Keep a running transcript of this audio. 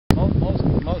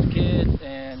most kids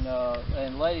and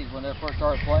ladies, when they first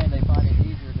start playing, they find it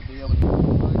easier to be able to use the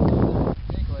wood,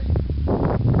 particularly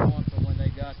going from when they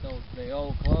got the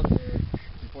old club there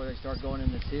before they start going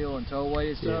into heel and toe weight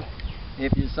and stuff. Yeah.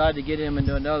 If you decide to get him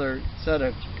into another set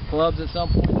of clubs at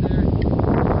some point there,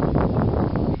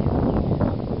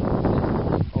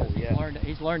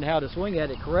 he's learned how to swing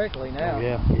at it correctly now. Oh,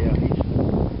 yeah.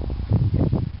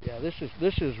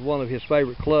 This is one of his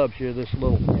favorite clubs here. This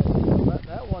little.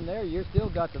 That one there, you still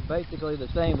got basically the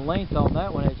same length on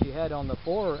that one as you had on the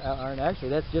 4-iron. Actually,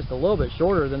 that's just a little bit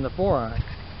shorter than the 4-iron.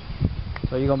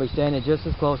 So you're gonna be standing just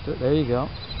as close to it. There you go.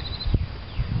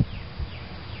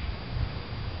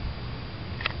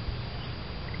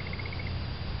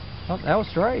 Oh, that was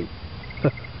straight.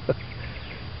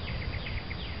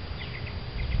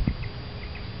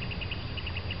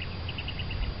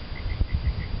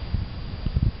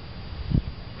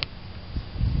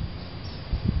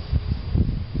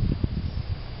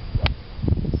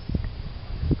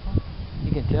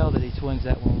 You can tell that he swings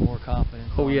that one more confident.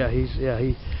 Oh yeah, he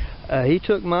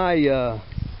took my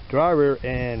driver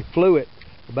and flew it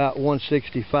about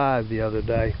 165 the other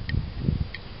day.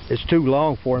 It's too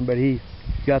long for him, but he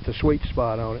got the sweet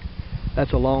spot on it.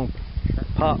 That's a long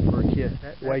pop for a kid.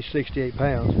 Weighs 68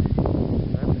 pounds.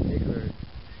 That particular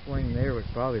swing there was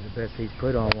probably the best he's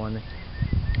put on one.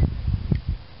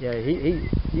 Yeah, you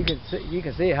can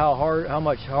see how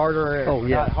much harder. Oh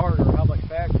yeah. Not harder, how much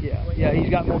faster. Yeah, he's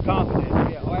got more confidence.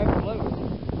 Yeah, oh, absolutely.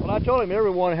 Well, I told him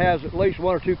everyone has at least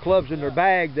 1 or 2 clubs in their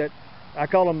bag that I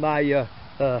call them my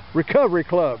recovery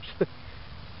clubs.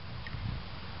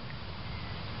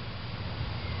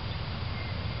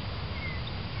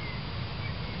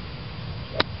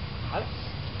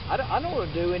 I don't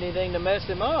want to do anything to mess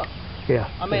him up. Yeah.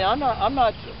 I mean, I'm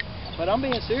not, but I'm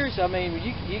being serious. I mean,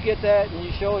 you get that and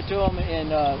you show it to him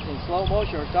in slow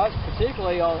motion, or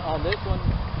particularly on this one,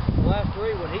 the last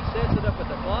 3, when he sets it up at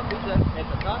the clump, he's at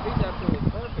the top. He's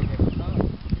absolutely perfect at the top.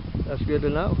 That's good to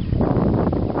know.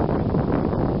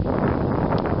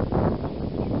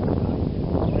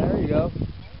 There you go.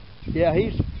 Yeah,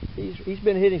 he's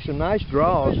been hitting some nice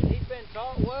draws. He's been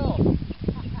taught well.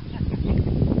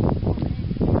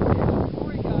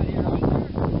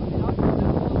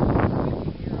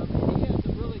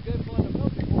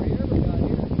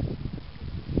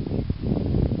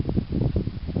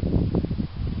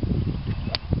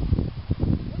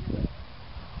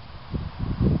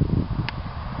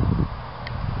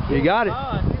 You got it.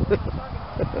 Yeah,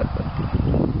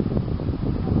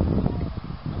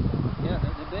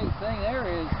 the big thing there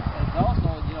is it's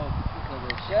also, you know,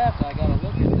 the shaft. I got to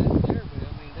look at that there, but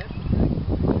I mean that's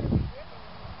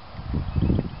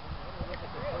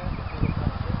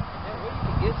we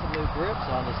can get some new grips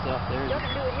on this stuff there. You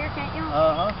can do it here, can't you?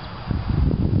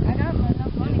 I got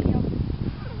enough money.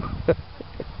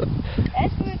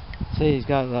 That's good. See, he's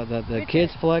got the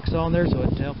kids flex on there, so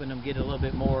it's helping him get a little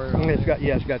bit more.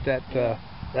 It's got that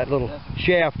that little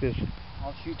shaft is.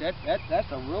 Oh shoot,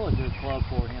 that's a really good club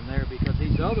for him there, because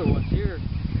these other ones here,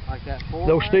 like that 4.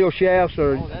 Those steel shafts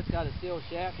are. Oh, that's got a steel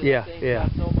shaft. And yeah, that thing's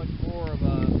got so much more of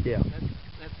a. Yeah.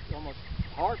 That's almost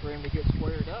hard for him to get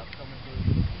squared up coming through.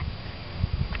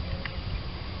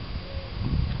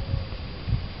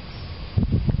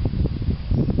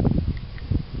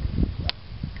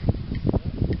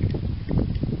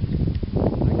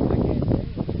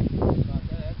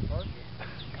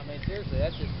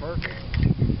 That's just perfect.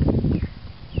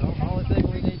 The only thing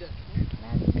we need to,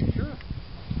 sure.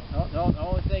 The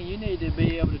only thing you need to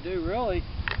be able to do really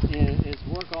is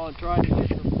work on trying to get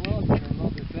some clubs that are a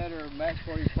little bit better match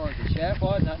for you as far as the shaft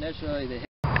wise, not necessarily the head.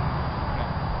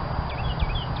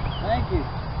 Thank you.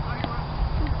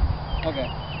 Okay.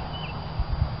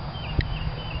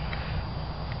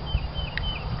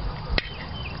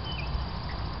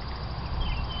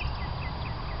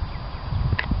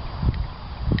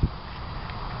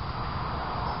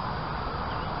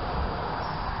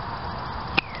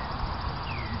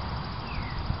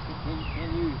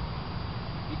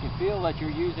 You can feel that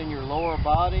you're using your lower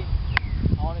body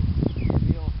on it. You can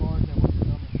feel as far as that what's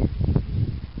coming through.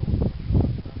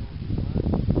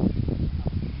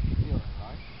 You feel it,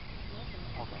 right?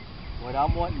 Okay. What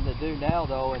I'm wanting to do now,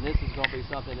 though, and this is going to be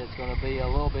something that's going to be a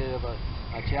little bit of a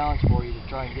challenge for you to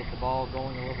try and get the ball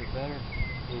going a little bit better,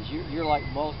 is you're like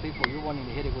most people, you're wanting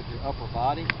to hit it with your upper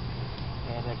body.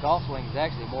 And the golf swing is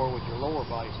actually more with your lower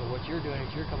body. So what you're doing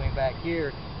is you're coming back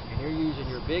here and you're using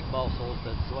your big muscles,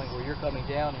 the swing where you're coming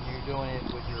down and you're doing it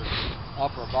with your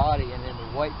upper body, and then the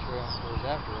weight transfers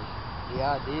afterwards. The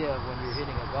idea when you're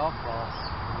hitting a golf ball,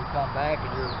 when you come back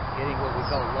and you're getting what we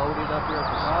call loaded up here at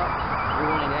the top,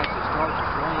 you're wanting to actually start the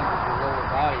swing with your lower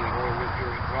body, or with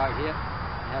your right hip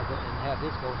and have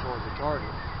this go towards the target.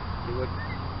 See, what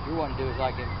you're wanting to do is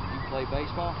like if you play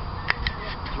baseball.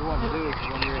 What you're wanting to do is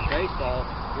when you're in baseball,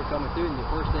 you're coming through, and the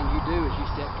first thing you do is you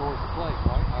step towards the plate,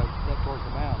 right? Or step towards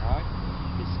the mound, right?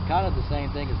 It's kind of the same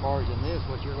thing as far as in this.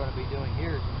 What you're going to be doing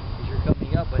here is you're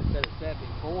coming up, but instead of stepping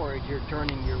forward, you're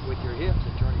turning with your hips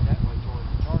and turning that way towards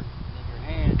the target, and then your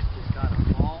hands just kind of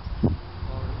fall.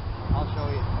 So I'll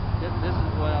show you. This is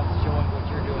what I'm showing. What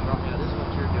you're doing right now. This is what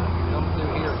you're doing. You're coming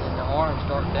through here, and the arms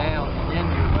start down, and then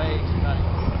your legs kind of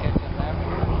catch up after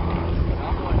you. What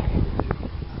I'm going to do is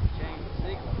change the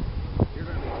sequence. You're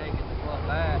going to be taking the club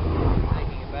back,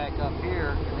 taking it back up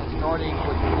here, and then starting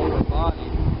with your lower body,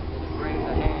 and then bring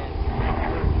the hands.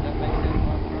 Does that make sense?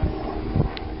 Okay.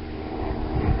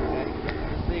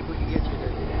 Let's see if we can get you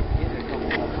to get a couple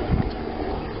of them.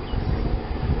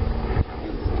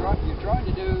 You're trying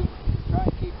to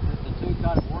keep the two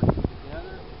kind of working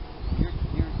together.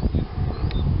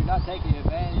 You're not taking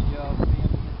advantage of being able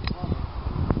to get the club.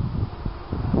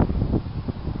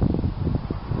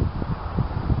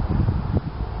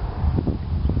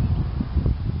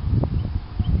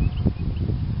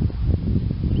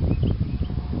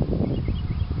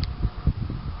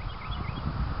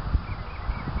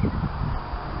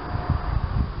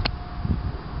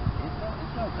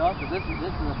 It's no tough, but this is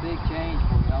a big change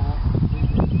for you. I want you to do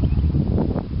this.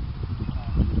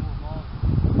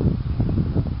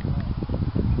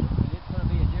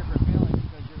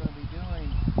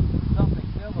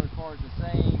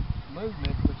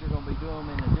 Movements, but you're going to be doing them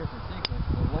in a different sequence.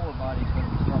 The lower body's going to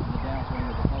be starting the downswing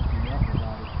as opposed to the upper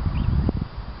body.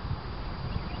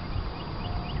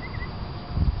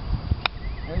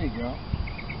 There you go.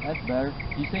 That's better.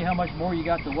 You see how much more you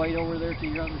got the weight over there to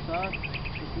your other side?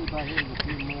 Let's see if I hit it a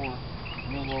few more.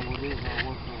 And then what we'll do is I'll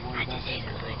work the way back into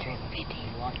the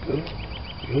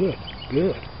Good.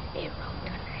 Good.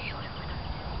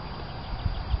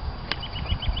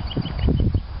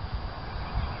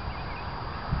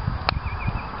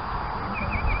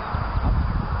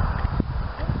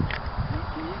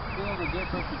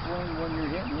 Difference between when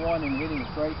you're hitting one and hitting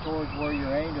straight towards where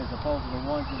you're aimed as opposed to the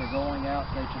ones that are going out,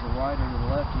 say to the right or to the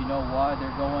left. Do you know why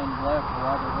they're going left or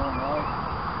why they're going right?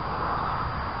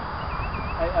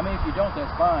 I mean, if you don't,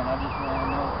 that's fine. I just want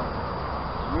to know.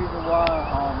 The reason why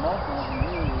most of them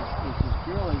do is just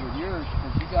purely with yours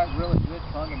because you got really good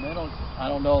fundamentals. I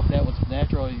don't know if that was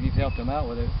natural or you've helped them out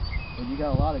with it, but you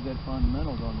got a lot of good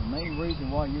fundamentals on them. The main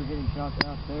reason why you're hitting shots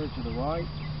out there to the right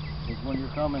is when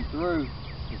you're coming through.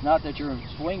 It's not that you're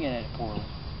swinging at it poorly.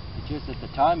 It's just that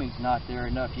the timing's not there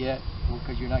enough yet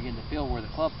because you're not getting the feel where the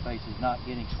club face is not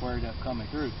getting squared up coming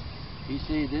through. You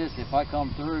see this, if I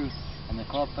come through and the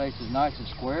club face is nice and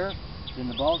square,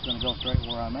 then the ball's going to go straight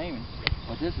where I'm aiming.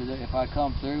 But this is if I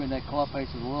come through and that club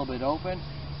face is a little bit open,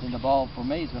 then the ball for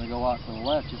me is going to go out to the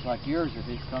left, just like yours.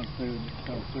 If it comes through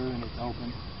and it's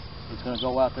open, it's going to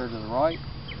go out there to the right.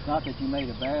 It's not that you made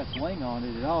a bad swing on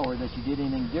it at all or that you did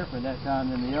anything different that time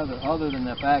than the other than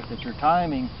the fact that your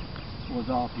timing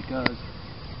was off, because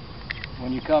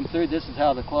when you come through, this is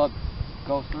how the club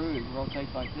goes through. It rotates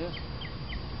like this.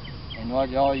 And what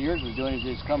all yours was doing is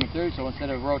just coming through, so instead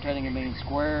of rotating and being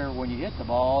square when you hit the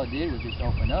ball, all it did was just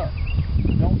open up. So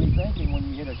don't be thinking when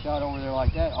you hit a shot over there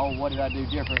like that, oh, what did I do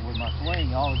different with my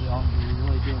swing? All you're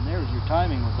really doing there is your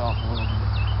timing was off a little bit.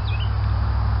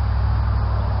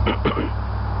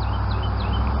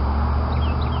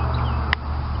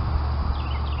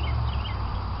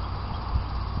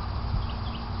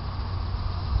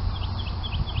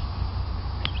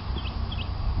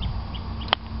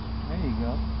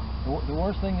 The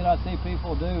worst thing that I see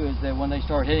people do is that when they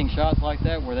start hitting shots like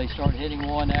that, where they start hitting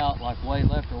one out like way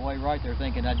left or way right, they're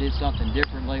thinking I did something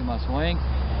differently in my swing.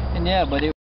 And yeah, but it